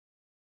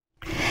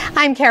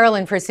I'm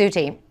Carolyn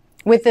Persutti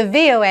with the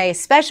VOA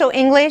Special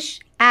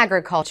English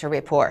Agriculture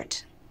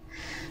Report.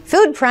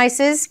 Food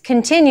prices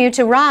continue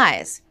to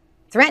rise,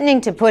 threatening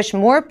to push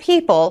more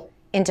people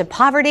into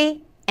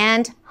poverty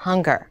and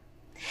hunger.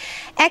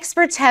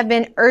 Experts have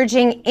been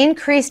urging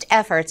increased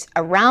efforts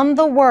around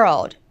the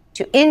world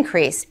to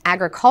increase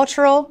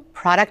agricultural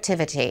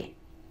productivity.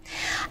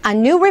 A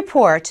new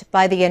report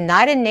by the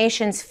United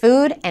Nations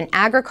Food and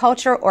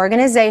Agriculture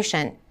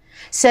Organization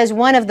says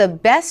one of the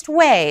best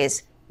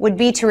ways would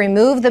be to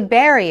remove the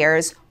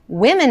barriers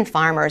women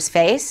farmers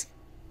face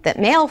that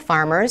male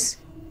farmers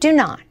do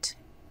not.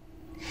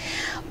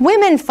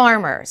 Women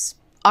farmers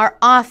are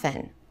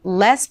often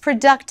less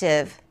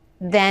productive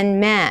than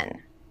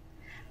men,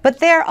 but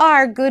there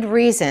are good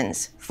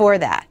reasons for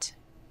that,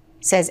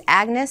 says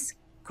Agnes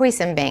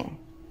Quisenbing.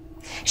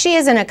 She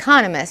is an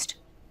economist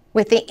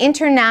with the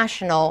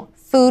International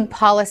Food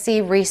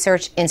Policy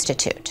Research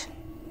Institute.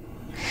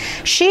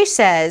 She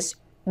says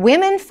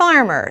women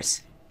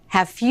farmers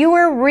have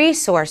fewer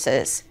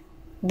resources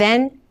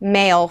than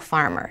male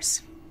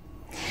farmers.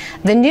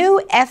 The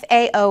new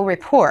FAO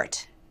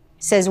report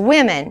says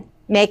women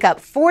make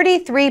up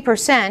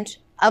 43%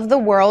 of the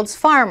world's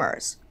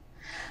farmers,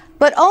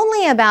 but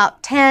only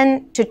about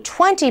 10 to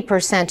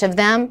 20% of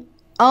them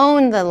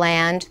own the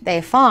land they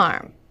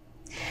farm.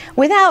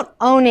 Without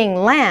owning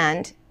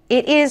land,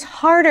 it is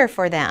harder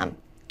for them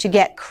to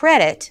get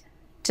credit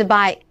to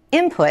buy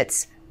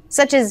inputs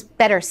such as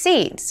better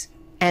seeds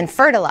and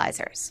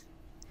fertilizers.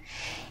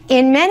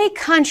 In many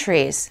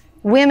countries,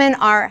 women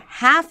are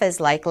half as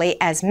likely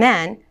as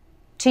men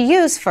to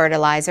use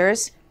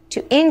fertilizers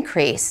to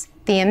increase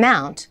the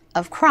amount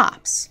of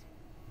crops.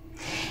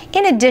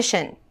 In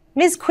addition,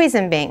 Ms.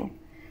 Quisenbing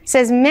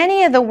says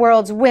many of the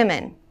world's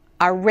women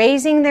are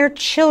raising their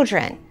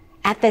children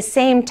at the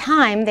same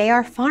time they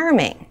are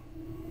farming.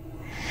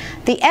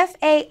 The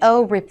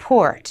FAO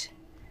report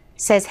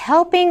says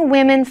helping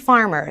women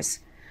farmers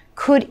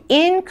could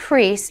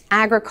increase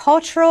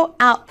agricultural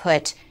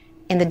output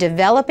in the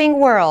developing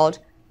world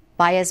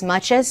by as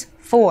much as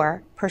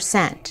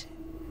 4%.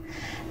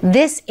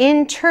 This,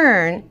 in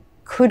turn,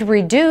 could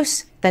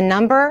reduce the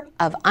number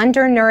of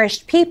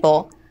undernourished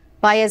people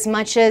by as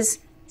much as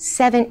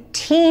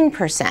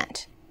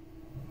 17%.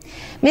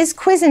 Ms.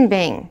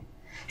 Quisenbing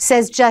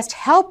says just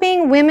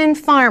helping women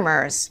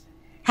farmers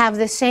have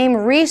the same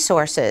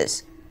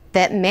resources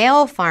that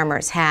male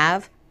farmers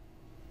have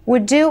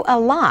would do a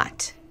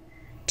lot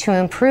to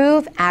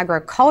improve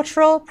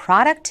agricultural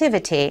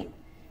productivity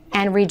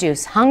and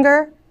reduce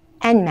hunger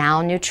and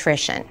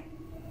malnutrition.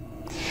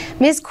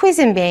 Ms.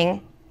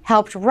 Quisenbing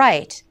helped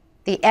write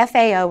the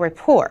FAO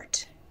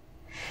report.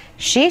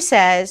 She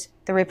says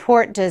the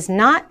report does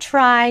not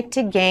try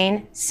to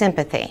gain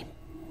sympathy.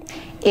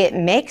 It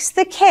makes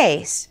the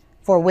case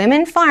for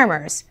women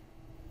farmers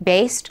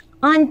based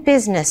on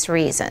business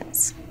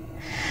reasons.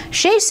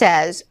 She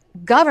says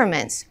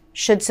governments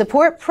should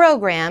support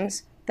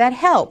programs that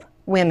help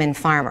women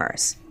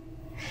farmers.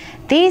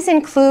 These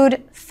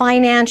include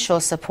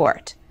financial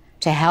support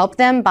to help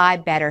them buy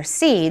better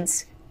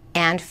seeds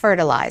and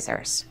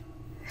fertilizers.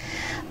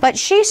 But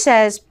she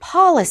says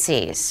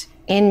policies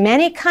in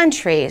many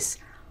countries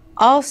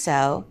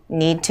also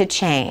need to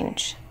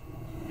change.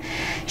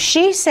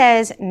 She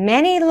says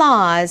many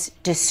laws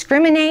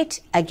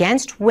discriminate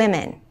against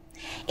women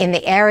in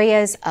the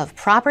areas of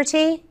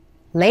property,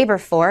 labor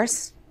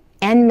force,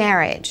 and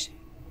marriage.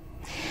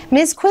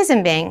 Ms.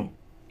 Quisenbing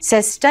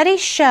says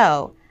studies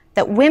show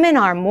that women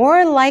are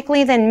more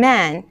likely than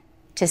men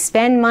to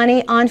spend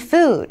money on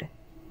food,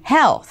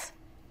 health,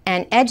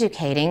 and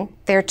educating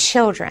their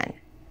children.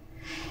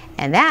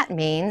 And that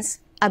means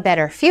a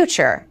better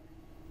future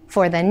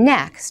for the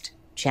next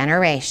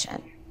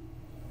generation.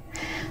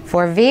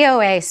 For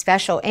VOA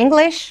Special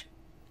English,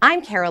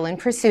 I'm Carolyn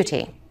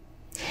Persutti.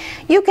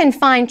 You can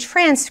find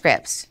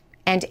transcripts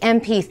and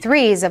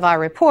MP3s of our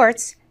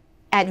reports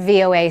at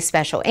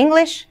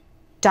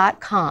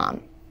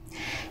voaspecialenglish.com.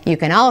 You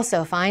can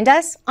also find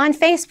us on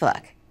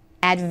Facebook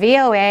at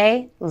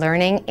VOA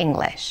Learning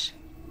English.